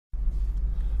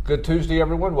Good Tuesday,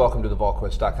 everyone. Welcome to the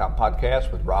VolQuest.com podcast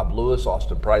with Rob Lewis,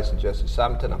 Austin Price, and Jesse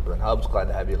Simonton. I'm Brent Hubbs. Glad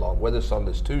to have you along with us on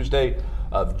this Tuesday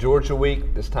of Georgia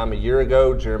Week. This time a year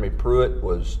ago, Jeremy Pruitt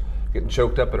was getting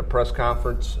choked up at a press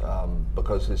conference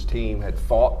because his team had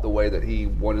fought the way that he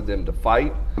wanted them to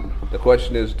fight. The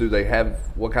question is,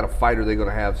 what kind of fight are they going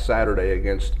to have Saturday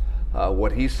against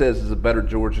what he says is a better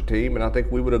Georgia team? And I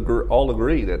think we would all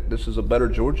agree that this is a better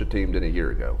Georgia team than a year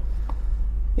ago.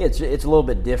 Yeah, it's a little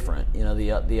bit different. You know,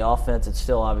 the offense, it's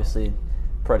still obviously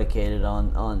predicated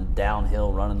on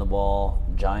downhill running the ball,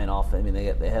 giant offense. I mean,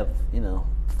 they have,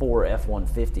 4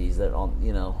 F-150s that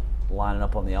lining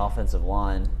up on the offensive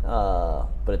line. But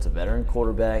it's a veteran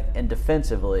quarterback. And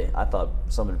defensively, I thought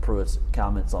some of Pruitt's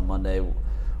comments on Monday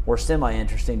were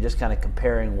semi-interesting, just kind of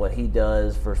comparing what he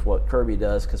does versus what Kirby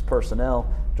does, because personnel,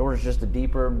 Georgia's just a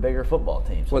deeper and bigger football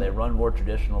team. So they run more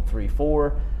traditional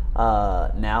 3-4.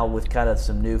 Now with kind of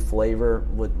some new flavor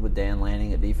with Dan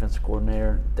Lanning at defensive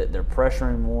coordinator, that they're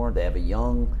pressuring more. They have a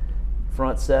young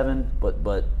front seven, but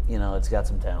it's got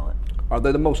some talent. Are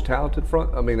they the most talented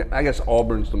front? I mean, I guess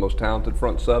Auburn's the most talented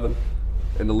front seven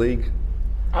in the league.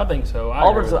 I think so. I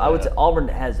would say Auburn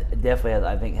has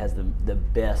the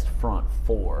best front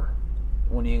four.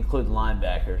 When you include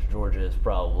linebackers, Georgia is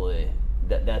probably.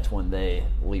 That's when they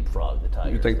leapfrog the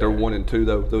Tigers. You think they're 1 and 2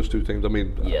 though? Those two teams. I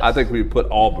mean, yes. I think we put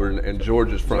Auburn and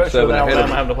Georgia's front Especially seven ahead of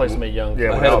having to play some young. Yeah,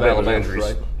 ahead of Alabama's Alabama's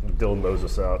injuries. right? Dylan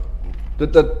Moses out.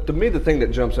 To me, the thing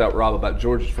that jumps out, Rob, about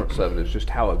Georgia's front seven is just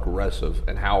how aggressive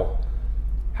and how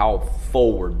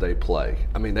forward they play.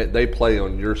 I mean, they play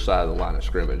on your side of the line of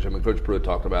scrimmage. I mean, Coach Pruitt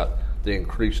talked about the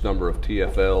increased number of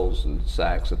TFLs and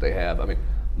sacks that they have. I mean,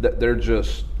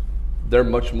 they're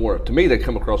much more, to me, they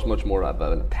come across much more of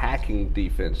an attacking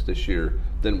defense this year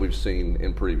than we've seen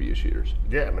in previous years.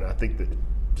 Yeah, I mean, I think that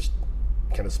just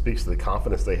kind of speaks to the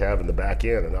confidence they have in the back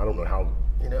end, and I don't know how,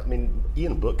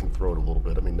 Ian Book can throw it a little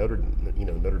bit. I mean, Notre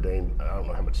Dame, I don't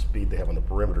know how much speed they have on the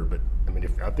perimeter, but I mean,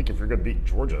 I think if you're going to beat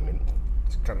Georgia, I mean,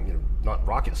 it's kind of, not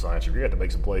rocket science. You're going to have to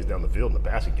make some plays down the field in the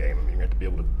passing game. I mean, you have to be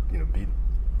able to, beat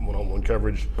one-on-one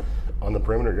coverage on the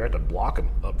perimeter. You have to block them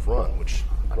up front, which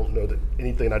I don't know that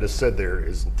anything I just said there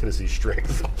is Tennessee's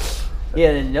strength. Yeah,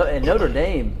 and Notre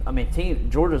Dame, I mean,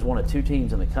 Georgia's one of 2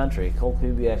 teams in the country. Cole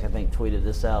Kubiak, I think, tweeted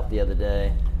this out the other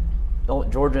day.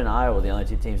 Georgia and Iowa are the only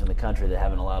 2 teams in the country that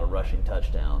haven't allowed a rushing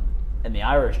touchdown. And the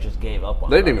Irish just gave up on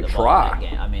They didn't even try.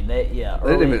 Game. I mean, they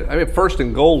didn't even, first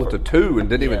and goal at the 2 and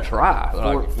didn't even try.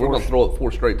 We're going to throw it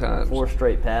 4 straight times. 4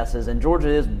 straight passes. And Georgia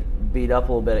is beat up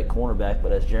a little bit at cornerback,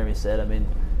 but as Jeremy said, I mean,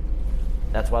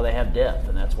 that's why they have depth,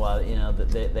 and that's why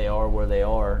that they are where they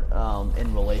are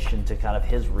in relation to kind of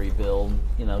his rebuild,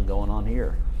 going on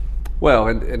here. Well,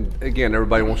 and again,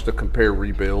 everybody wants to compare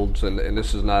rebuilds, and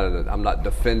this is not. I'm not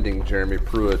defending Jeremy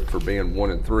Pruitt for being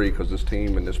 1 and 3 because this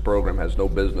team and this program has no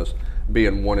business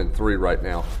being 1 and 3 right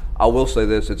now. I will say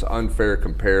this: it's unfair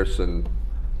comparison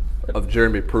of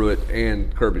Jeremy Pruitt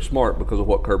and Kirby Smart because of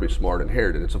what Kirby Smart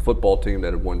inherited. It's a football team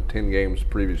that had won 10 games the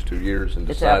previous 2 years and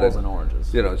decided it's apples and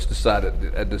oranges. It's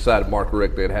decided Mark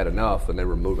Richt they had enough and they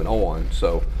were moving on.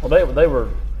 So they were,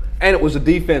 and it was a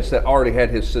defense that already had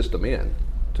his system in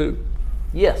too.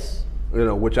 Yes.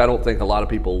 Which I don't think a lot of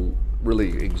people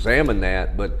really examine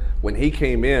that. But when he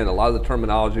came in, a lot of the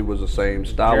terminology was the same.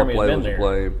 Style Jeremy of play had was been the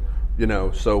play.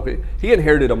 So he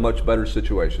inherited a much better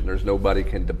situation. There's nobody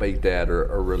can debate that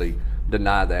or really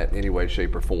deny that in any way,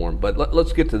 shape, or form. But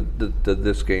let's get to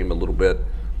this game a little bit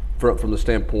from the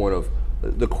standpoint of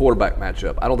the quarterback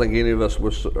matchup. I don't think any of us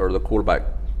or the quarterback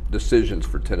decisions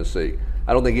for Tennessee.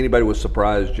 I don't think anybody was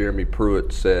surprised Jeremy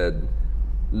Pruitt said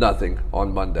nothing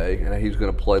on Monday, and he's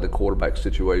going to play the quarterback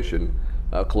situation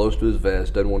close to his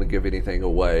vest, doesn't want to give anything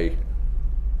away.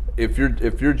 If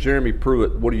you're Jeremy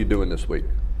Pruitt, what are you doing this week?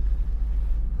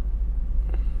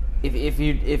 If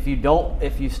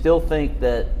you still think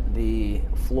that the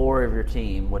floor of your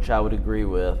team, which I would agree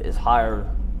with, is higher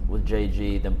with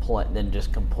JG than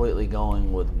just completely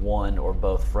going with one or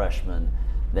both freshmen,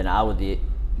 then I would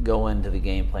go into the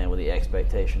game plan with the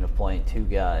expectation of playing 2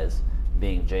 guys,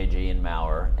 being JG and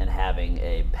Maurer, and having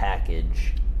a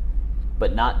package,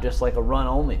 but not just like a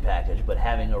run-only package, but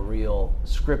having a real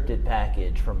scripted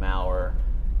package for Maurer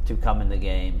to come in the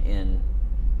game in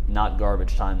not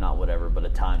garbage time, not whatever, but a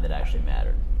time that actually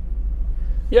mattered.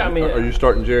 Yeah, I mean, are you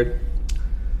starting Jared?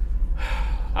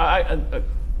 I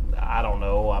don't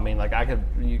know. I mean,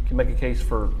 you can make a case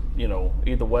for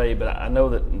either way, but I know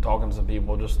that in talking to some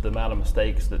people, just the amount of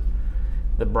mistakes that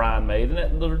Brian made,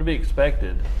 and they're to be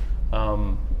expected.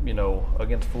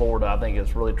 Against Florida, I think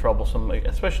it's really troublesome,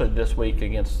 especially this week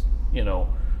against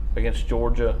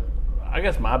Georgia. I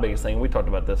guess my biggest thing, we talked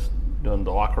about this during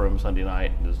the locker room Sunday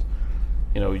night, is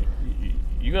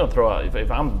you're going to throw out.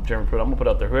 If I'm Jeremy Pruitt, I'm going to put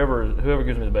out there whoever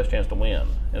gives me the best chance to win.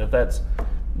 And if that's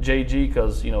JG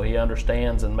because he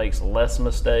understands and makes less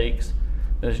mistakes,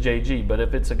 then it's JG. But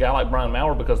if it's a guy like Brian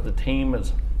Maurer because the team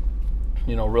is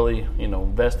really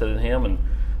vested in him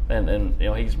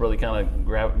and he's really kind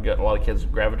of got a lot of kids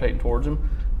gravitating towards him.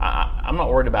 I'm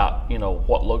not worried about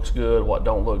what looks good, what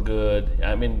don't look good.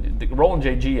 I mean, rolling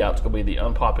JG out is going to be the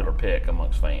unpopular pick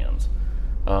amongst fans.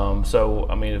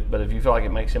 But if you feel like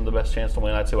it makes him the best chance to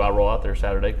win, that's who I roll out there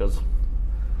Saturday because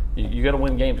you got to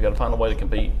win games. You got to find a way to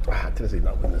compete. Tennessee's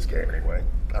not winning this game anyway.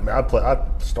 I mean,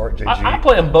 I'd start JG. I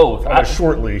play them both. On a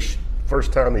short leash.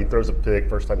 First time he throws a pick.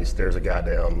 First time he stares a guy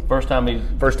down. First time he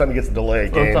gets a delay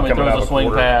game. First time he throws a swing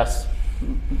quarter. pass.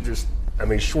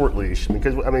 Short leash. I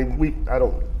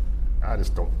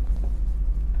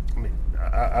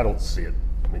don't see it.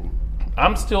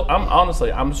 I'm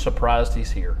surprised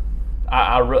he's here.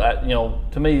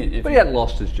 To me, but he hadn't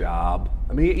lost his job.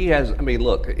 I mean, he has. I mean,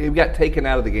 look, he got taken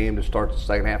out of the game to start the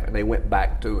second half, and they went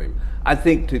back to him. I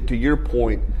think to your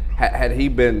point, had he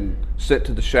been sent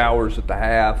to the showers at the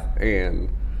half, and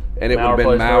it would have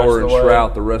been Maurer and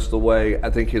Shrout the rest of the way, I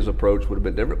think his approach would have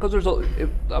been different because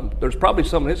there's probably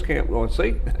some in his camp going,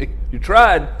 see, you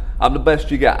tried, I'm the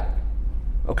best you got.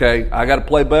 Okay, I got to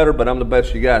play better, but I'm the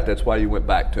best you got. That's why you went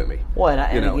back to me. Well,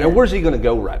 and where's he going to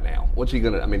go right now? What's he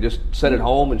going to? I mean, just sit at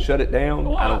home and shut it down?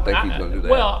 Well, I don't think he's going to do that.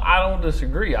 Well, I don't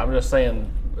disagree. I'm just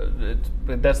saying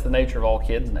that's the nature of all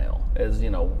kids now. Is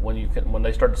when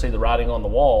they start to see the writing on the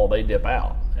wall, they dip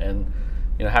out. And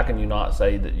how can you not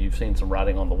say that you've seen some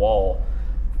writing on the wall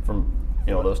from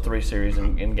those 3 series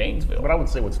in Gainesville? But I would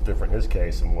say what's different in his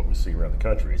case and what we see around the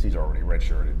country is he's already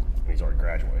redshirted and he's already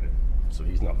graduated. So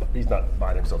he's not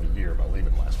buying himself a year by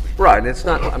leaving last week. Right, and it's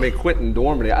not. I mean, Quentin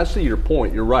Dormady. I see your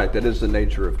point. You're right. That is the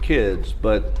nature of kids,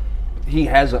 but he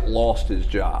hasn't lost his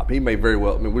job. He may very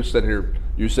well. I mean, we're sitting here.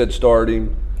 You said start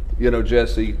him.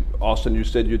 Jesse, Austin. You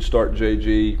said you'd start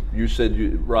JG. You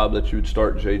said Rob that you would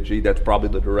start JG. That's probably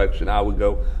the direction I would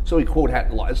go. So he quote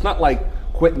hadn't lost. It's not like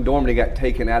Quentin Dormady got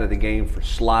taken out of the game for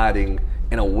sliding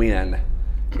in a win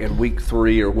in week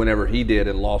 3 or whenever he did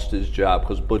and lost his job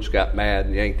because Butch got mad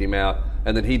and yanked him out,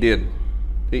 and then he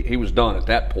was done at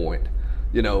that point,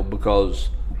 because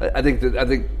I think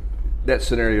that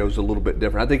scenario is a little bit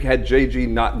different. I think had JG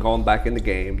not gone back in the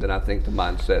game, then I think the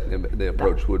mindset and the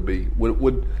approach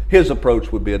his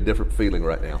approach would be a different feeling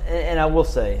right now. And I will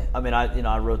say, I mean,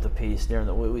 I wrote the piece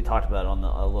we talked about it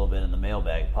a little bit in the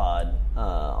mailbag pod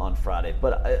on Friday,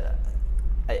 but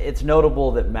it's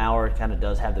notable that Maurer kind of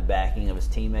does have the backing of his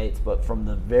teammates, but from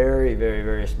the very, very,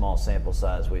 very small sample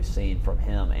size we've seen from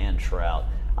him and Shrout,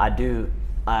 I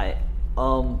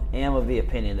am of the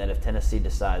opinion that if Tennessee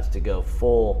decides to go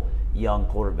full young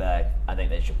quarterback, I think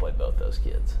they should play both those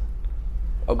kids.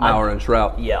 Maurer and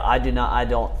Shrout. Yeah, I do not. I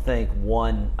don't think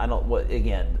one. I don't.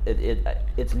 Again,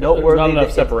 it's noteworthy. There's not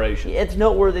enough separation. It's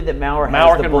noteworthy that Maurer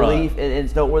has the belief.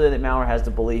 It's noteworthy that Maurer has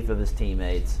the belief of his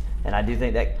teammates, and I do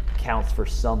think that counts for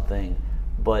something.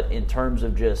 But in terms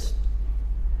of just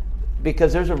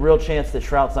because there's a real chance that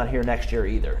Shrout's not here next year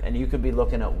either, and you could be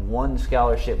looking at one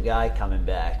scholarship guy coming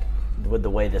back with the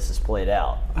way this is played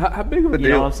out. How big of a deal?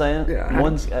 You know what I'm saying?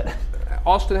 Yeah.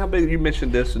 Austin, how big? You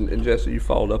mentioned this, and Jesse, you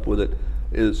followed up with it.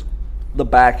 Is the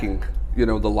backing, the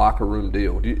locker room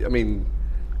deal? Do you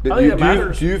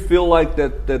feel like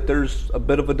that there's a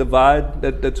bit of a divide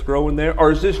that's growing there,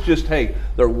 or is this just they're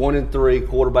 1-3,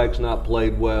 quarterback's not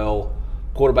played well,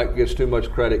 quarterback gets too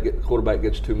much credit, quarterback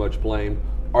gets too much blame,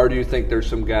 or do you think there's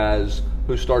some guys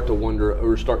who starting to wonder a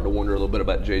little bit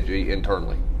about JG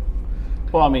internally?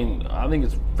 Well, I mean, I think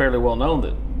it's fairly well known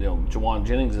that Juwan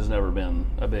Jennings has never been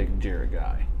a big Jarrett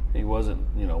guy. He wasn't,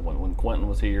 when Quentin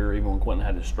was here, even when Quentin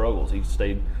had his struggles, he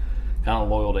stayed kind of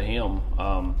loyal to him.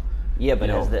 Yeah, but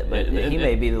he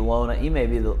may be the lone. He may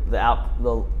be the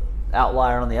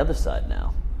outlier on the other side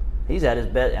now. He's at his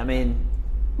best. I mean,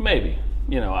 maybe.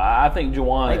 I think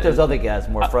Juwan. I think there's other guys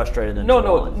more frustrated than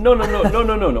Juwan. No.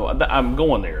 I'm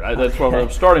going there. That's why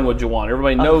I'm starting with Juwan.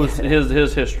 Everybody knows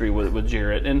his history with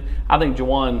Jarrett, and I think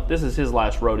Juwan. This is his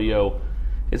last rodeo.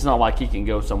 It's not like he can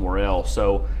go somewhere else,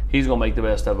 so he's going to make the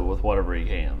best of it with whatever he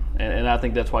can. And I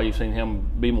think that's why you've seen him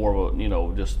be more of a,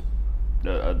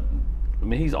 I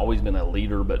mean, he's always been a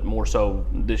leader, but more so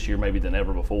this year maybe than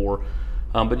ever before.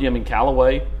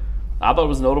 Callaway, I thought it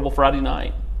was notable Friday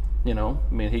night.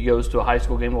 He goes to a high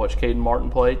school game to watch Caden Martin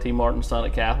play, T. Martin's son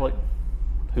at Catholic.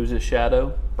 Who's his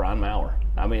shadow? Brian Maurer.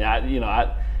 I mean,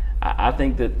 I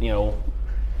think that,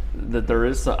 that there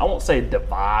is some, I won't say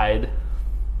divide,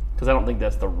 because I don't think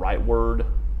that's the right word.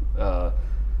 But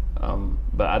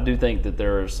I do think that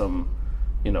there is some,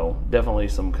 definitely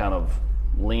some kind of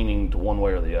leaning to one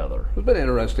way or the other. It's been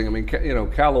interesting. I mean,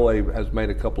 Callaway has made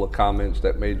a couple of comments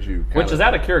that made you Which is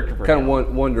out of character for him. Kind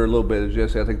of wonder a little bit, as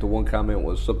Jesse. I think the one comment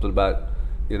was something about,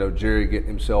 Jerry getting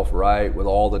himself right with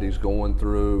all that he's going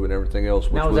through and everything else.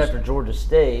 Which that was after Georgia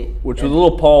State. Which was a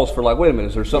little pause for like, wait a minute,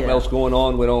 is there something Yeah. else going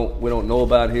on we don't know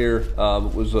about here?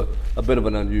 It was a bit of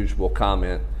an unusual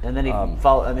comment. And then he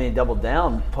doubled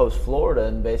down post Florida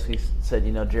and basically said,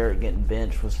 Jarrett getting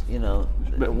benched was, a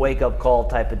wake up call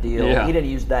type of deal. Yeah. He didn't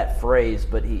use that phrase,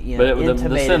 but he, But intimated.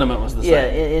 the sentiment was the same.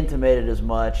 Yeah, intimated as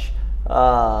much.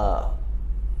 So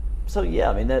yeah,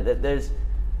 I mean, there's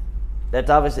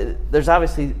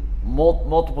obviously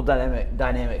multiple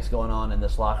dynamics going on in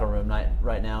this locker room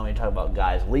right now. When you talk about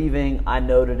guys leaving, I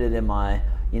noted it in my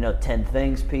 10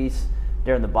 things piece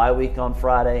during the bye week on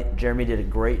Friday. Jeremy did a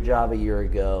great job a year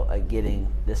ago at getting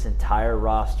this entire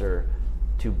roster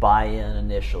to buy in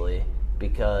initially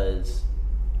because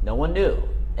no one knew,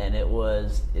 and it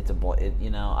wasn't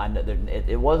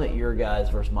your guys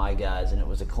versus my guys, and it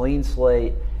was a clean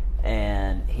slate.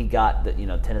 And he got that.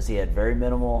 Tennessee had very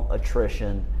minimal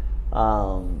attrition,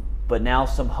 but now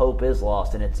some hope is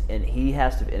lost, and it's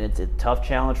a tough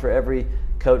challenge for every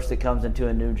coach that comes into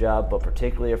a new job, but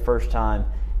particularly a first-time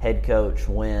head coach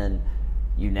when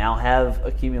you now have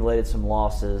accumulated some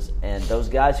losses, and those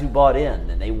guys who bought in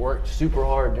and they worked super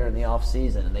hard during the off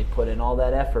season and they put in all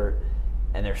that effort,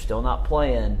 and they're still not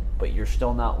playing, but you're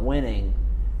still not winning.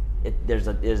 There's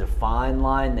a fine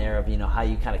line there of how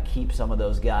you kind of keep some of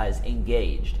those guys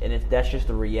engaged, and that's just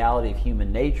the reality of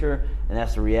human nature, and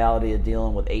that's the reality of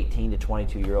dealing with 18 to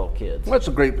 22-year-old kids. Well, it's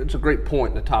a great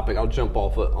point in the topic. I'll jump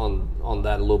off on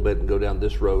that a little bit and go down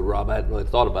this road, Rob. I hadn't really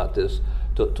thought about this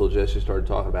till Jesse started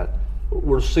talking about it.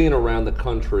 We're seeing around the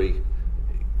country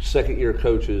second-year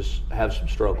coaches have some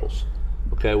struggles.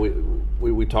 Okay,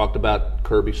 we talked about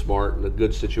Kirby Smart and the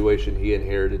good situation he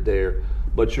inherited there,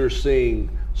 but you're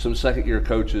seeing some second-year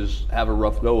coaches have a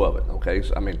rough go of it. Okay,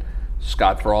 so, I mean,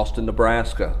 Scott Frost in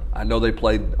Nebraska. I know they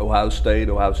played Ohio State.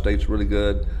 Ohio State's really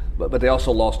good, but they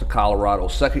also lost to Colorado.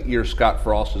 Second-year Scott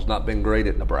Frost has not been great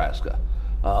at Nebraska.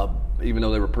 Even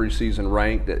though they were preseason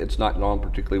ranked, it's not gone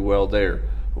particularly well there.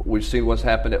 We've seen what's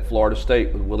happened at Florida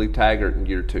State with Willie Taggart in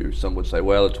year 2. Some would say,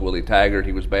 well, it's Willie Taggart.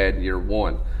 He was bad in year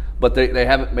 1. But they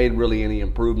haven't made really any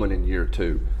improvement in year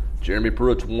 2. Jeremy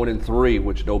Pruitt's 1-3,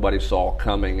 which nobody saw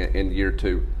coming in year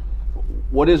 2.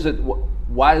 What is it?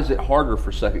 Why is it harder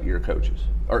for second-year coaches,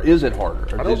 or is it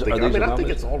harder? I think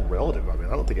it's all relative.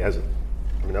 I think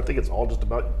it's all just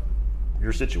about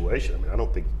your situation. I mean, I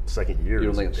don't think second year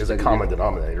is a common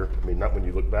denominator. I mean, not when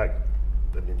you look back.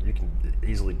 I mean, you can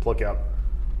easily pluck out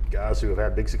guys who have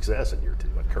had big success in year 2,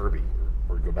 like Kirby,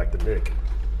 or go back to Nick.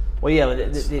 Well, yeah,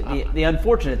 the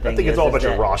unfortunate thing is... I think it's all about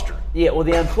your roster. Yeah, well,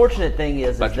 the unfortunate thing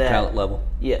is about your talent level.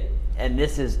 Yeah, and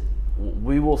this is...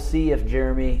 We will see if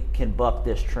Jeremy can buck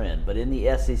this trend. But in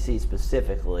the SEC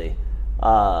specifically,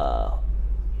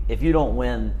 if you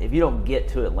don't get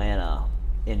to Atlanta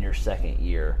in your second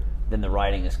year, then the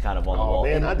writing is kind of on the wall. Oh,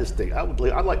 man, I just think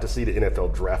I'd like to see the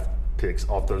NFL draft picks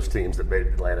off those teams that made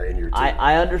Atlanta in year 2.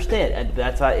 I understand, and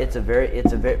that's why it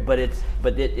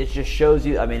just shows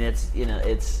you. I mean,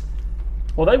 it's.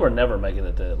 Well, they were never making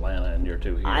it to Atlanta in year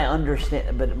 2 here. I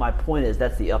understand, but my point is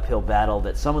that's the uphill battle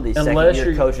that some of these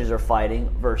second-year coaches are fighting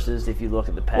versus if you look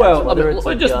at the past. Well,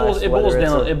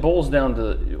 it boils down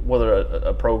to whether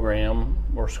a program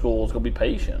or school is going to be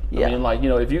patient. Yeah. I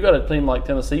mean, if you got a team like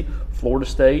Tennessee, Florida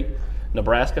State,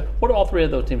 Nebraska, what do all three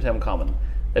of those teams have in common?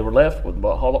 They were left with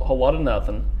a whole lot of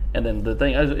nothing. And then the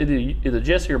thing, either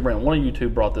Jesse or Brent, one of you two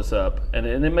brought this up, and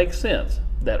it makes sense.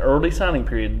 That early signing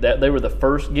period, that they were the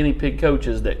first guinea pig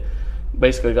coaches that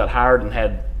basically got hired and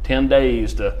had 10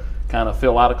 days to kind of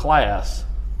fill out a class.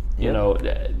 Yep.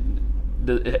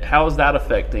 How is that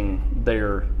affecting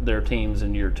their teams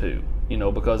in year 2?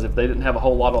 Because if they didn't have a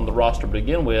whole lot on the roster to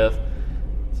begin with,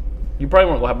 you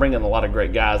probably weren't going to bring in a lot of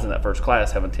great guys in that first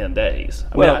class having 10 days.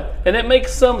 And it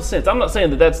makes some sense. I'm not saying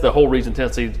that that's the whole reason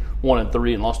Tennessee's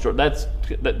 1-3 and lost.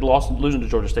 Losing to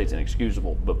Georgia State's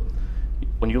inexcusable. But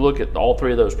when you look at all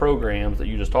three of those programs that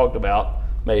you just talked about,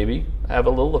 maybe have a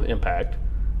little impact.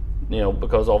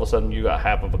 Because all of a sudden you got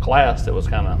half of a class that was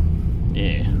kind of,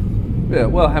 Yeah.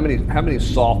 Well, how many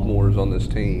sophomores on this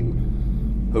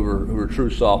team who are true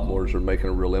sophomores are making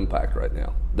a real impact right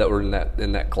now that were in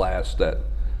that class that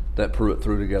Pruitt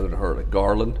threw together to Hurley?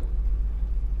 Garland.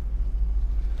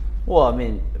 Well, I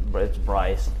mean, it's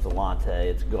Bryce, it's Delonte,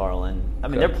 it's Garland. I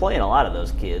mean, they're playing a lot of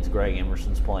those kids. Greg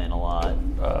Emerson's playing a lot.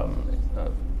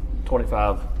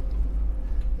 25.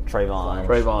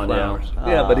 Trayvon,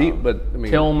 yeah. But I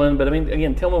mean, Tillman. But I mean,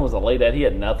 again, Tillman was a late ad. He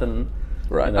had nothing.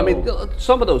 Right. I mean,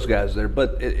 some of those guys there,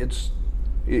 but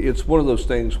it's one of those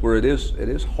things where it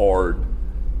is hard.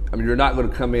 I mean, you're not going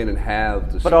to come in and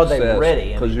have the But are they success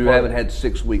ready? because you haven't had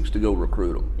 6 weeks to go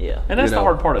recruit them. Yeah. And that's You the know,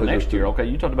 hard part of 'cause next there's year. two- Okay,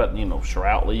 you talked about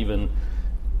Shrout leaving.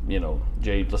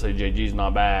 Let's say JG's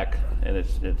not back, and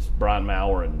it's Brian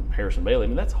Maurer and Harrison Bailey. I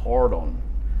mean, that's hard on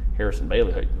Harrison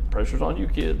Bailey. Hey, the pressure's on you,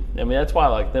 kid. I mean, that's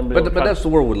why them. But that's the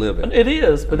world we live in. It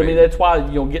is, but I mean that's why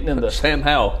getting in the Sam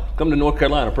Howell, come to North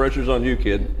Carolina. Pressure's on you,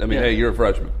 kid. I mean, Yeah. hey, you're a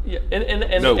freshman. yeah,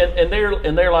 and No.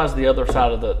 there lies the other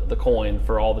side of the coin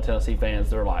for all the Tennessee fans.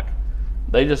 They're like,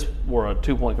 they just were a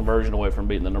 2-point conversion away from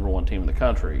beating the number 1 team in the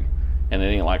country, and it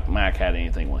ain't like Mac had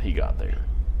anything when he got there.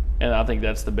 And I think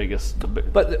that's the biggest.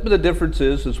 But the difference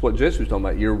is what Jesse was talking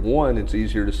about. Year 1, it's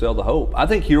easier to sell the hope. I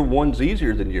think year 1's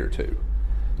easier than year 2.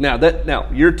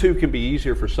 Now year 2 can be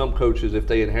easier for some coaches if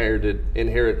they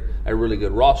inherit a really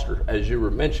good roster, as you were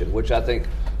mentioned, which I think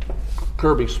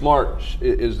Kirby Smart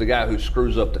is the guy who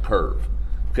screws up the curve.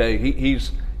 Okay,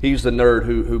 he's the nerd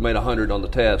who made 100 on the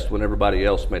test when everybody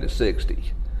else made a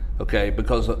 60. Okay,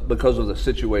 because of the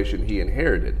situation he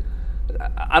inherited.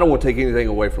 I don't want to take anything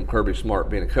away from Kirby Smart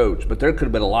being a coach, but there could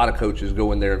have been a lot of coaches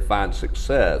go in there and find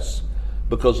success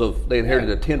because they inherited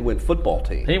a 10-win football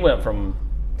team. He went from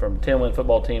 10-win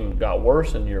football team, got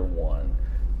worse in year 1,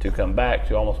 to come back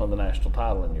to almost win the national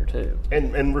title in year 2.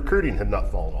 And recruiting had not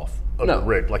fallen off under No.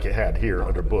 Rick like it had here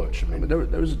under Butch. I mean,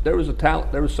 There was a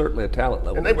talent. There was certainly a talent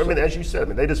level. and as you said,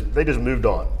 they just moved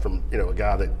on from a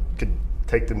guy that could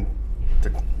take them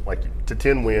to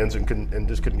 10 wins and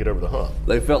just couldn't get over the hump.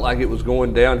 They felt like it was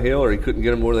going downhill, or he couldn't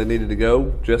get them where they needed to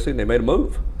go, Jesse, and they made a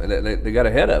move, and they got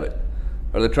ahead of it,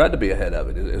 or they tried to be ahead of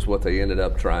it. Is what they ended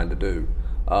up trying to do.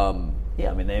 Yeah,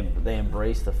 I mean they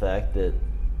embraced the fact that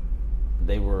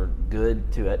they were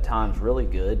good to at times really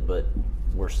good, but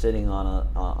were sitting on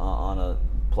a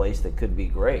place that could be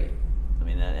great. I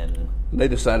mean, and They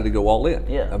decided to go all in.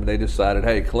 Yeah. I mean, they decided,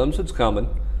 hey, Clemson's coming.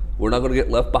 We're not going to get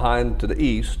left behind to the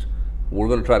east. We're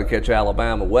going to try to catch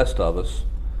Alabama west of us.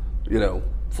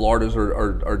 Florida's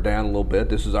are down a little bit.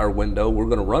 This is our window. We're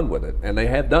going to run with it, and they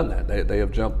have done that. They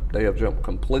have jumped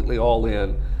completely all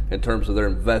in terms of their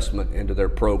investment into their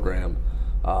program,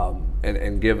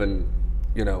 and given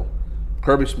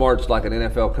Kirby Smart's like an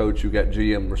NFL coach who got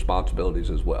GM responsibilities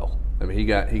as well. I mean, he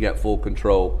got full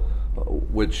control,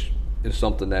 which is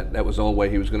something that was the only way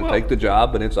he was going to take the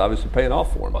job, and it's obviously paying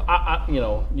off for him.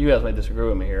 You guys may disagree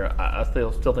with me here. I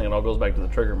still think it all goes back to the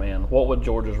trigger man. What would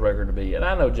Georgia's record be? And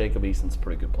I know Jacob Eason's a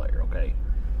pretty good player, okay?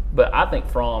 But I think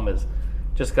Fromm has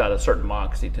just got a certain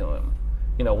moxie to him.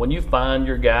 When you find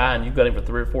your guy and you've got him for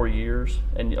 3 or 4 years,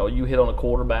 and you hit on a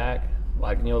quarterback,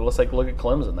 let's take a look at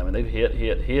Clemson. I mean, they've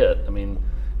hit. I mean,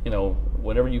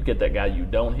 whenever you get that guy you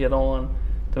don't hit on,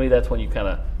 to me that's when you kind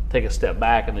of take a step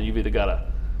back, and then you've either got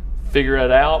to figure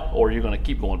it out, or you're going to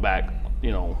keep going back,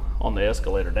 on the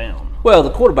escalator down. Well, the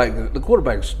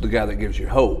quarterback's the guy that gives you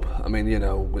hope. I mean,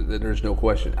 there's no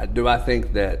question. Do I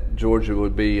think that Georgia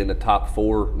would be in the top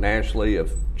 4 nationally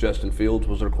if Justin Fields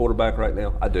was their quarterback right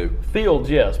now? I do. Fields,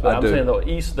 yes, but I'm do. saying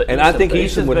I think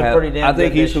Eason would been have. pretty damn I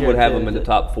think good this Eason would year, have too. them in the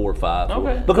top 4 or 5.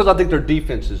 Okay. Because I think their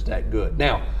defense is that good.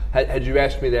 Now, had you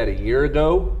asked me that a year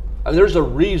ago, I mean, there's a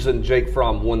reason Jake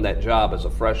Fromm won that job as a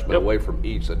freshman away from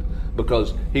Eason,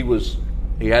 because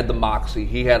he had the moxie,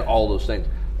 he had all those things.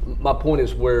 My point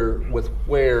is where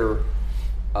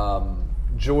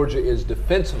Georgia is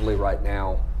defensively right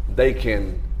now, they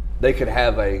could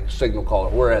have a signal caller.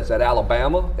 Whereas at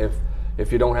Alabama,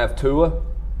 if you don't have Tua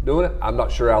doing it, I'm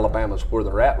not sure Alabama's where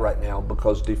they're at right now,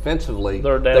 because defensively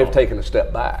They're down. they've taken a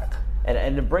step back.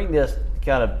 And to bring this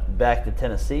kind of back to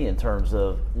Tennessee in terms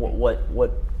of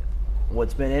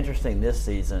what's been interesting this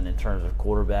season in terms of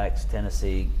quarterbacks,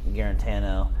 Tennessee,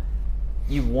 Garantano,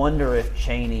 you wonder if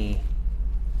Chaney,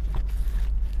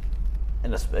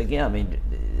 and again, I mean,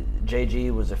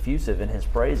 JG was effusive in his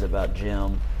praise about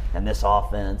Jim and this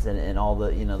offense and all the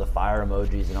the fire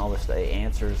emojis and all the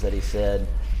answers that he said.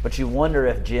 But you wonder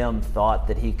if Jim thought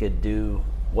that he could do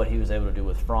what he was able to do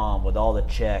with Fromm, with all the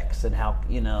checks and how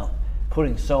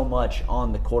putting so much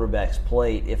on the quarterback's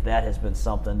plate. If that has been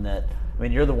something that, I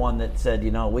mean, you're the one that said,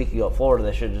 a week ago at Florida,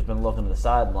 they should have just been looking to the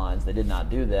sidelines. They did not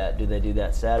do that. Do they do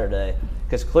that Saturday?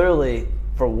 Because clearly,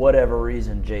 for whatever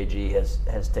reason, JG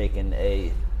has taken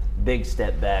a big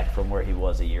step back from where he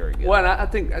was a year ago. Well, I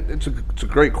think it's a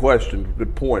great question,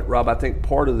 good point, Rob. I think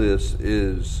part of this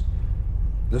is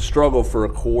the struggle for a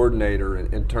coordinator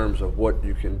in terms of what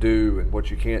you can do and what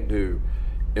you can't do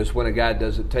is when a guy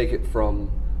doesn't take it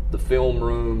from the film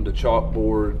room, the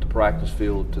chalkboard, the practice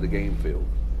field, to the game field.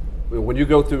 When you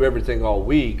go through everything all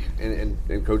week,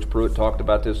 and Coach Pruitt talked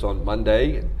about this on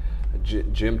Monday, and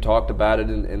Jim talked about it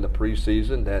in the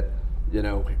preseason, that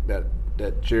that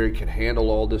that Jerry can handle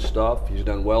all this stuff. He's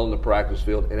done well in the practice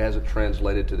field. It hasn't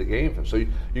translated to the game for him. So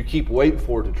you keep waiting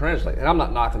for it to translate. And I'm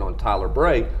not knocking on Tyler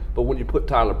Bray, but when you put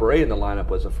Tyler Bray in the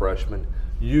lineup as a freshman,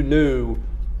 you knew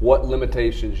what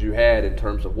limitations you had in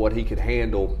terms of what he could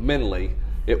handle mentally.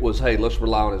 It was, hey, let's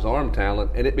rely on his arm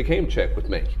talent, and it became check with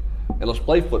me. And let's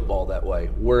play football that way.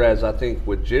 Whereas I think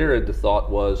with Jared, the thought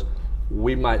was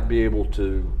we might be able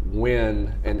to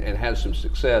win and have some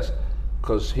success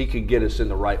because he could get us in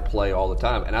the right play all the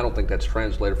time. And I don't think that's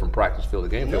translated from practice field to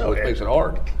game field, which makes it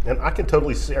hard. And I can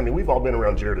totally see, I mean, we've all been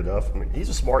around Jared enough. I mean, he's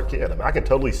a smart kid. I mean, I can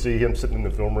totally see him sitting in the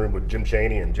film room with Jim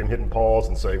Chaney and Jim hitting pause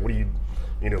and say, what do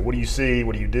you see?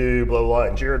 What do you do? Blah, blah, blah.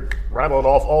 And Jared rattling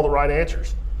off all the right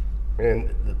answers.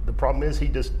 And the problem is he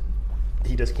just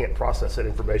can't process that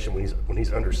information when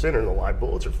he's under center and the live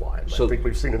bullets are flying. So I think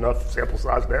we've seen enough sample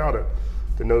size now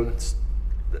to know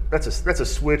that's a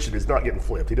switch that is not getting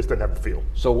flipped. He just doesn't have the feel.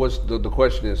 So what's the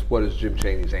question is, what is Jim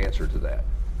Chaney's answer to that?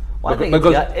 Well,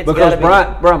 because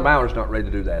Brian Maurer's not ready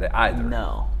to do that either.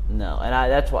 No, and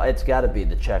that's why it's got to be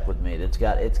the check with me. It's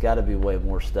got to be way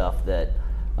more stuff that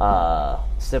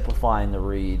simplifying the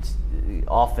reads. The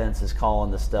offense is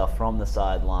calling the stuff from the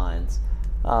sidelines.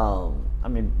 I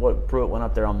mean, Pruitt went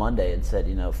up there on Monday and said,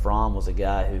 Fromm was a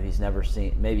guy who he's never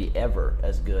seen, maybe ever,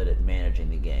 as good at managing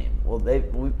the game. Well,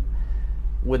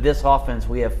 with this offense,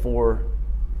 we have four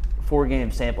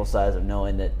game sample size of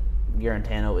knowing that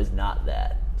Garantano is not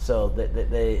that. So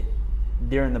they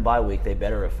during the bye week, they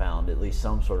better have found at least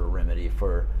some sort of remedy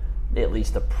for at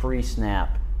least the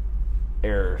pre-snap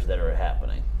errors that are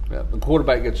happening. Yeah, the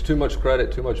quarterback gets too much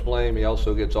credit, too much blame. He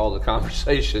also gets all the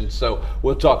conversation. So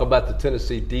we'll talk about the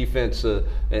Tennessee defense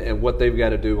and what they've got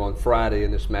to do on Friday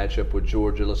in this matchup with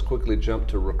Georgia. Let's quickly jump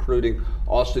to recruiting.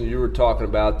 Austin, you were talking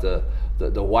about the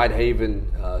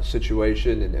Whitehaven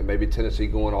situation and maybe Tennessee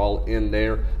going all in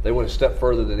there. They went a step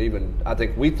further than even I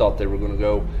think we thought they were going to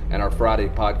go in our Friday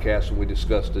podcast when we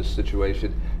discussed this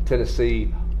situation.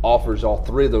 Tennessee offers all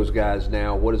three of those guys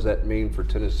now. What does that mean for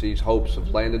Tennessee's hopes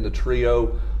of landing the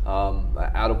trio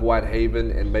out of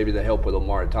Whitehaven and maybe the help with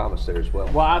Omari Thomas there as well?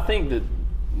 Well, I think that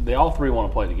they all three want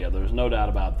to play together. There's no doubt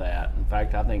about that. In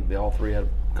fact, I think they all three had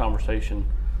a conversation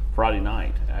Friday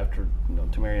night after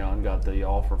Tamarion got the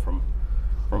offer from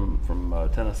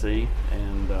Tennessee,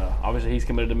 and obviously he's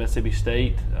committed to Mississippi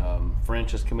State.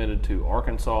 French is committed to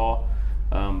Arkansas.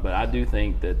 But I do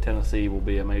think that Tennessee will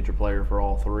be a major player for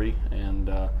all three, and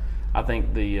I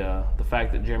think the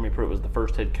fact that Jeremy Pruitt was the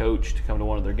first head coach to come to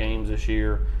one of their games this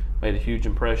year made a huge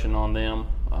impression on them,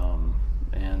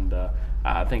 and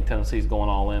I think Tennessee's going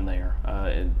all in there.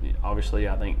 Obviously,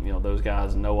 I think those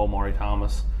guys know Omari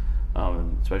Thomas,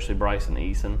 especially Bryson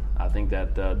Eason. I think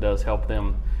that does help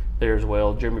them there as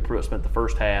well. Jeremy Pruitt spent the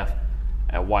first half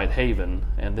at Whitehaven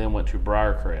and then went to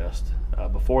Briarcrest.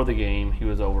 Before the game, he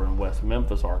was over in West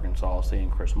Memphis, Arkansas,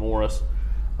 seeing Chris Morris.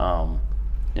 So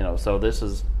this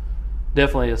is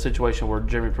definitely a situation where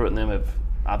Jeremy Pruitt and them have,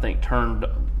 I think, turned,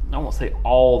 I won't say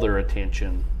all their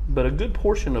attention, but a good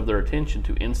portion of their attention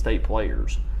to in-state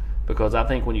players. Because I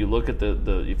think when you look at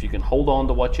the if you can hold on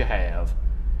to what you have,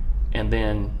 and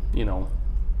then,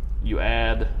 you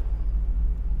add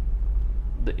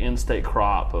the in-state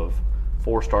crop of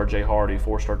 4-star Jay Hardy,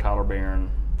 4-star Tyler Barron,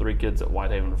 3 kids at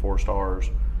Whitehaven are 4 stars.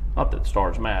 Not that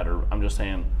stars matter. I'm just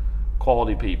saying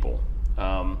quality people.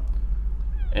 And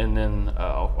then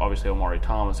obviously Omari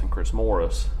Thomas and Chris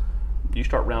Morris. You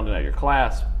start rounding out your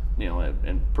class,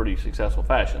 in pretty successful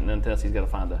fashion. And then Tennessee's got to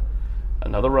find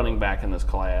another running back in this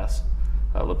class.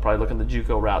 Probably looking the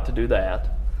JUCO route to do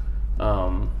that.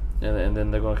 And then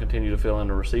they're going to continue to fill in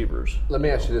the receivers. Let me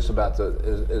ask you this about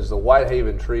is the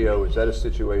Whitehaven trio, is that a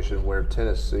situation where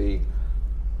Tennessee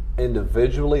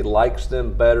individually likes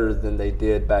them better than they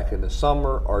did back in the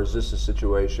summer, or is this a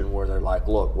situation where they're like,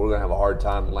 look, we're going to have a hard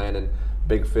time landing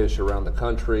big fish around the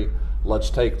country. Let's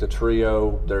take the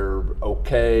trio. They're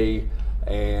okay,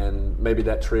 and maybe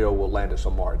that trio will land us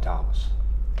Omari Thomas.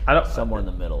 Somewhere in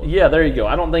the middle. Yeah, there you go.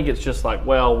 I don't think it's just like,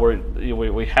 well,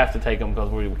 we have to take them because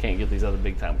we can't get these other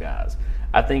big-time guys.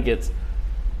 I think it's,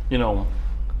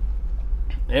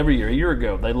 every year, a year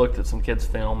ago, they looked at some kids'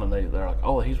 film and they're like,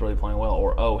 oh, he's really playing well,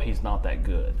 or oh, he's not that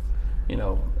good.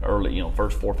 Early,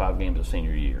 first 4 or 5 games of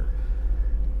senior year.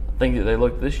 I think that they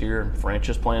looked this year, and French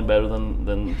is playing better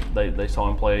than they saw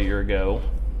him play a year ago.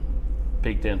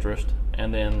 Piqued interest,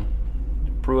 and then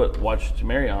Pruitt watched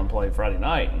Marion play Friday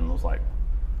night and was like,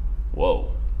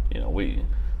 whoa,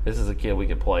 this is a kid we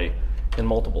could play in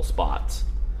multiple spots.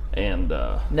 And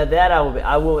now that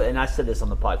I will, and I said this on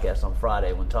the podcast on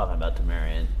Friday when talking about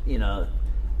Tamarion.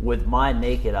 With my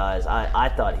naked eyes, I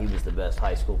thought he was the best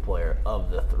high school player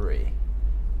of the 3.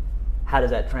 how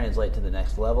does that translate to the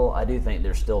next level? I do think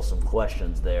there's still some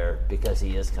questions there because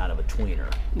he is kind of a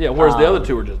tweener. Yeah, whereas the other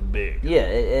two are just big. Yeah,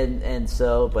 and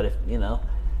so, but if,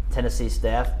 Tennessee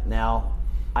staff now,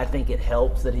 I think it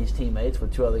helps that he's teammates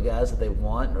with two other guys that they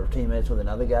want, or teammates with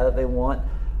another guy that they want.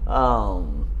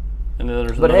 And then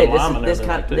there's but another hey, lineman this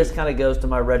kind of goes to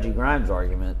my Reggie Grimes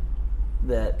argument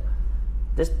that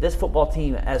this football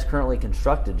team, as currently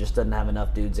constructed, just doesn't have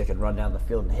enough dudes that can run down the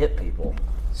field and hit people.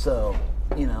 So,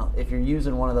 if you're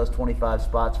using one of those 25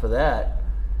 spots for that,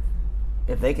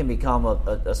 if they can become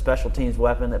a special teams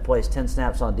weapon that plays 10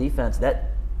 snaps on defense, that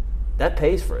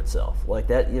pays for itself. Like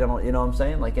that, you know what I'm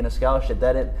saying? Like in a scholarship,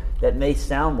 that may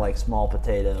sound like small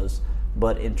potatoes,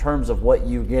 but in terms of what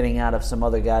you're getting out of some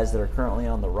other guys that are currently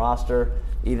on the roster,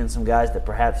 even some guys that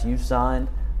perhaps you've signed,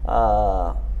 it's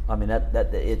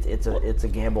a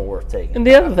gamble worth taking. And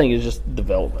the other thing is just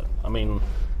development.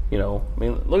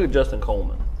 Look at Justin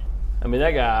Coleman.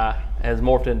 That guy has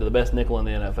morphed into the best nickel in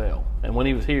the NFL. And when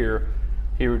he was here,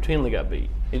 he routinely got beat.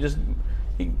 He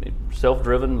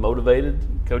self-driven, motivated,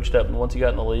 coached up once he got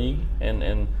in the league,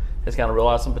 and has kind of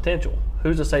realized some potential.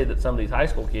 Who's to say that some of these high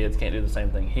school kids can't do the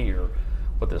same thing here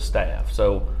with this staff?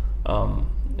 So,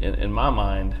 in my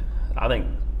mind, I think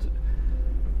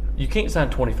you can't sign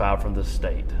 25 from this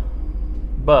state.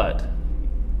 But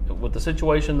with the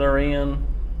situation they're in,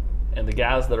 and the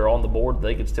guys that are on the board,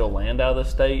 they could still land out of the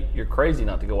state. You're crazy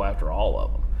not to go after all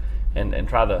of them, and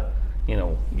try to,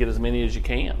 get as many as you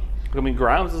can.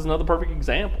 Grimes is another perfect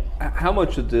example. How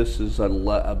much of this is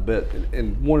a bit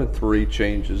in 1 and 3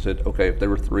 changes it? Okay, if they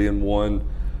were 3 and 1,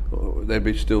 they'd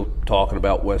be still talking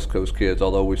about West Coast kids.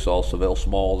 Although we saw Savell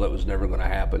Smalls, that was never going to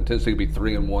happen. Tennessee could be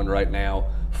 3 and 1 right now,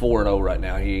 4 and 0 right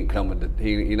now. He ain't coming to.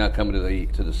 He's not coming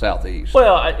to the Southeast.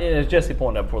 Well, as Jesse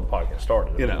pointed out before the podcast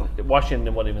started,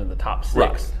 Washington wasn't even in the top 6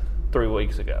 right. 3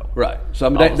 weeks ago. Right. So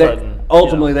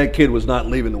ultimately, that kid was not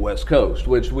leaving the West Coast,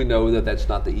 which we know that's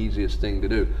not the easiest thing to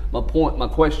do. My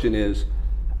question is,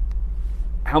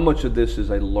 how much of this is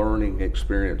a learning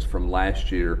experience from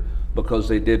last year? Because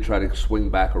they did try to swing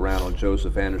back around on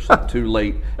Joseph Anderson too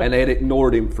late, and they had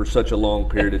ignored him for such a long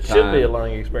period of time. It should be a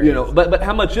learning experience. But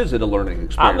how much is it a learning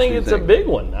experience? I think it's a big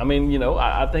one. I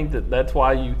think that's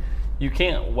why you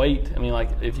can't wait.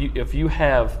 If you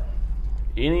have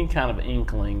any kind of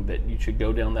inkling that you should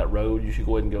go down that road, you should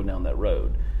go ahead and go down that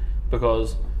road,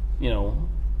 because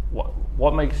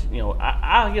what makes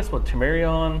I guess with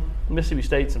Tamarion, Mississippi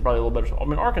State's probably a little better.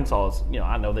 Arkansas is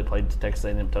I know they played Texas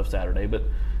A&M tough Saturday, but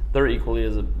they're equally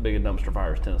as big a dumpster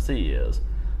fire as Tennessee is.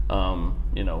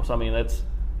 That's,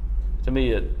 to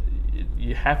me,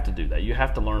 you have to do that. You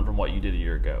have to learn from what you did a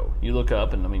year ago. You look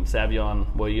up, and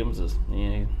Savion Williams is,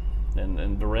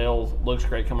 and Darrell looks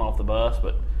great coming off the bus,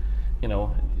 but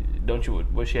don't you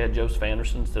wish you had Joseph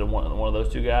Anderson instead of one of those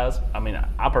two guys?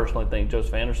 I personally think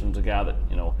Joseph Anderson's a guy that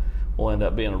will end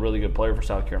up being a really good player for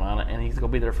South Carolina, and he's going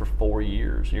to be there for 4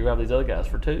 years. You're going to have these other guys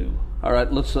for 2. All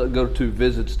right, let's go to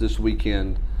visits this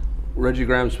weekend. Reggie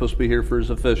Grimes supposed to be here for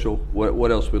his official.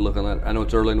 What else are we looking at? I know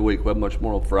it's early in the week. We have much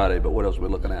more on Friday, but what else are we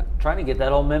looking at? Trying to get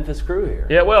that old Memphis crew here.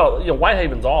 Yeah, well,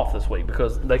 Whitehaven's off this week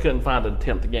because they couldn't find a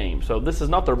 10th game. So this is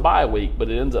not their bye week, but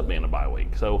it ends up being a bye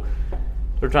week. So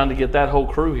they're trying to get that whole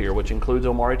crew here, which includes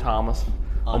Omari Thomas.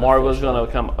 Omari was going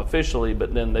to come officially,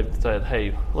 but then they've said,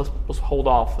 "Hey, let's hold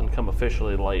off and come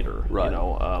officially later." Right.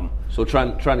 So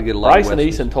trying to get a lot. Bryson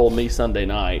Eason told me Sunday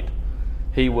night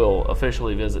he will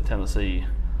officially visit Tennessee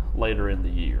later in the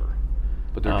year.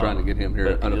 But they're trying to get him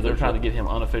here. They're trying to get him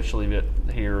unofficially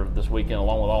here this weekend,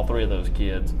 along with all 3 of those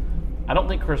kids. I don't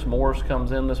think Chris Morris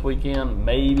comes in this weekend.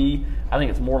 Maybe. I think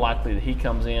it's more likely that he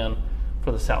comes in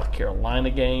for the South Carolina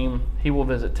game. He will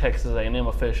visit Texas A&M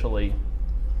officially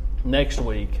next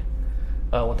week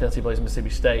when Tennessee plays Mississippi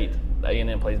State.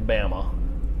 A&M plays Bama,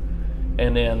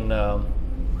 and then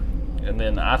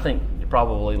I think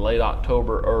probably late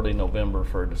October, early November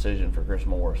for a decision for Chris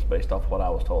Morris, based off what I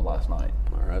was told last night.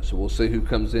 All right, so we'll see who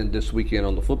comes in this weekend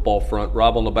on the football front.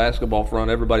 Rob, on the basketball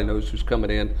front, everybody knows who's coming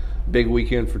in. Big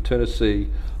weekend for Tennessee.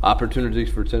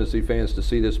 Opportunities for Tennessee fans to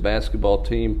see this basketball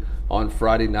team on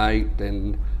Friday night,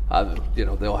 and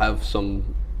they'll have some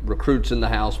recruits in the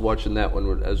house watching that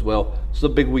one as well. It's a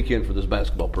big weekend for this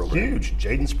basketball program. Huge.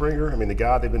 Jaden Springer, the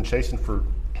guy they've been chasing for,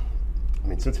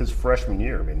 since his freshman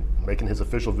year. Making his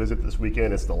official visit this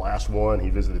weekend. It's the last one. He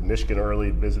visited Michigan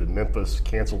early, visited Memphis,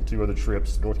 canceled 2 other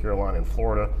trips, North Carolina and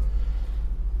Florida.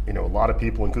 A lot of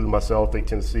people, including myself, think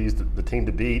Tennessee's the team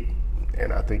to beat.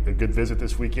 And I think a good visit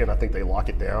this weekend, I think they lock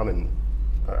it down, and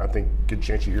I think good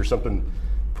chance you hear something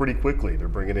pretty quickly. They're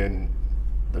bringing in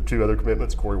the 2 other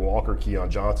commitments, Corey Walker, Keon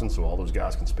Johnson, so all those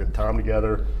guys can spend time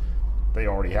together. They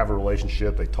already have a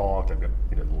relationship. They talked. They've got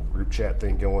a little group chat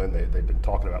thing going. They've been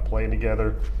talking about playing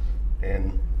together,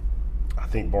 and I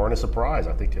think barring a surprise,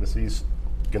 I think Tennessee's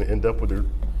going to end up with their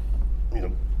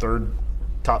third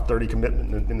top 30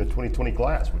 commitment in the 2020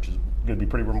 class, which is going to be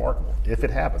pretty remarkable if it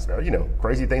happens. Now,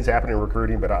 crazy things happen in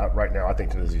recruiting, but right now I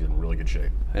think Tennessee's in really good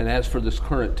shape. And as for this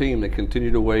current team, they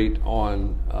continue to wait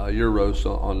on Euros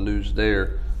on news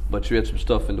there, but you had some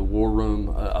stuff in the war room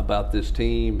about this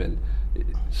team, and it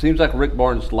seems like Rick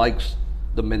Barnes likes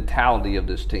the mentality of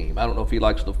this team. I don't know if he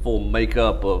likes the full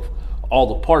makeup of all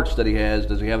the parts that he has.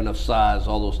 Does he have enough size,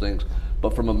 all those things?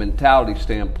 But from a mentality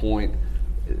standpoint,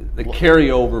 the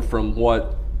carryover from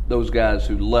what those guys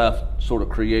who left sort of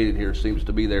created here seems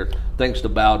to be there, thanks to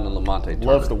Bowden and Lamonte Turner.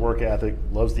 Loves the work ethic,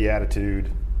 loves the attitude,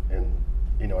 and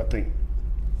I think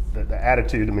the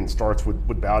attitude, starts with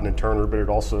Bowden and Turner, but it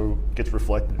also gets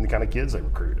reflected in the kind of kids they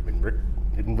recruit. Rick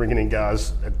isn't bringing in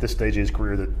guys at this stage of his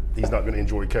career that he's not going to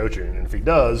enjoy coaching, and if he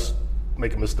does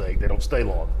make a mistake, they don't stay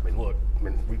long.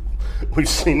 We've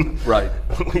seen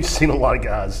we've seen a lot of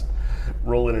guys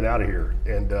roll in and out of here,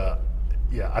 and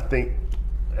I think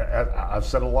I've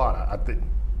said a lot. I think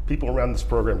people around this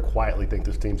program quietly think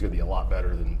this team's going to be a lot better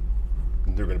than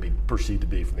they're going to be perceived to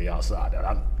be from the outside.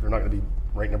 They're not going to be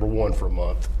ranked number one for a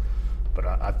month, but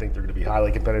I think they're going to be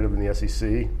highly competitive in the SEC.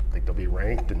 I think they'll be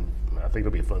ranked, and I think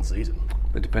it'll be a fun season.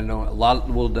 But a lot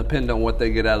will depend on what they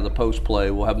get out of the post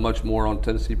play. We'll have much more on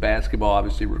Tennessee basketball.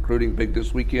 Obviously, recruiting big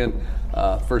this weekend.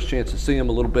 First chance to see them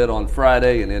a little bit on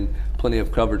Friday, and then plenty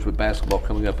of coverage with basketball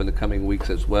coming up in the coming weeks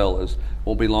as well. As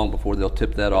won't be long before they'll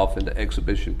tip that off into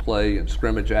exhibition play and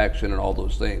scrimmage action and all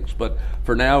those things. But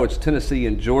for now, it's Tennessee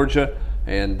and Georgia,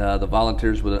 and the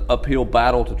Volunteers with an uphill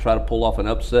battle to try to pull off an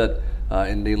upset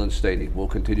in Neyland Stadium. We'll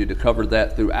continue to cover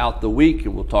that throughout the week,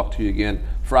 and we'll talk to you again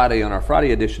Friday on our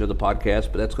Friday edition of the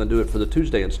podcast. But that's going to do it for the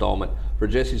Tuesday installment. For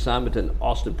Jesse Simonton,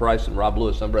 Austin Price, and Rob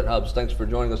Lewis, I'm Brett Hubbs. Thanks for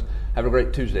joining us. Have a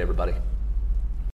great Tuesday, everybody.